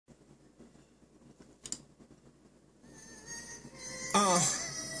uh.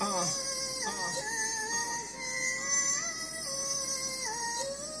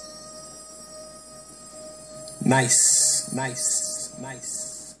 Nice.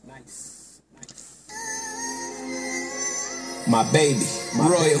 My baby,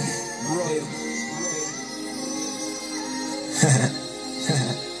 Royal.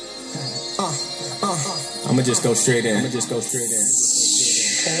 I'ma just go straight in.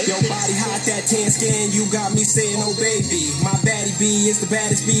 Your body hot, that tan skin, you got me saying, oh baby. My baddie B is the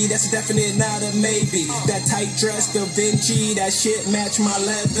baddest B, that's a definite, not a maybe. That tight dress, Da Vinci, that shit match my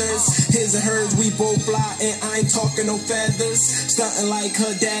leathers. His and hers, we both fly, and I ain't talking no feathers. Stunting like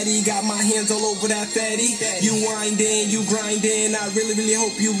her daddy, got my hands all over that fatty. You windin', you grindin', I really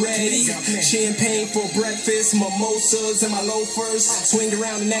hope you ready. Champagne for breakfast, mimosas and my loafers. Swing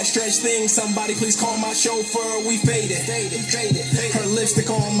around in that stretch thing, somebody please call my chauffeur. We faded. Her lipstick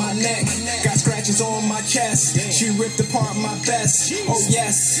on my neck, got scratches on my chest. She ripped apart my vest. Oh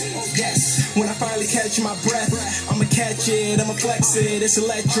yes. When I finally catch my breath, I'ma catch it, I'ma flex it. It's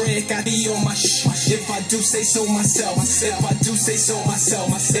electric. I be on my if I do say so myself. If I do say so myself.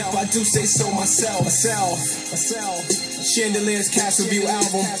 If I do say so myself. Chandelier's Castle View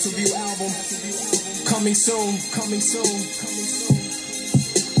album. Coming soon.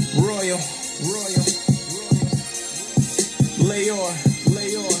 Royal. Layor.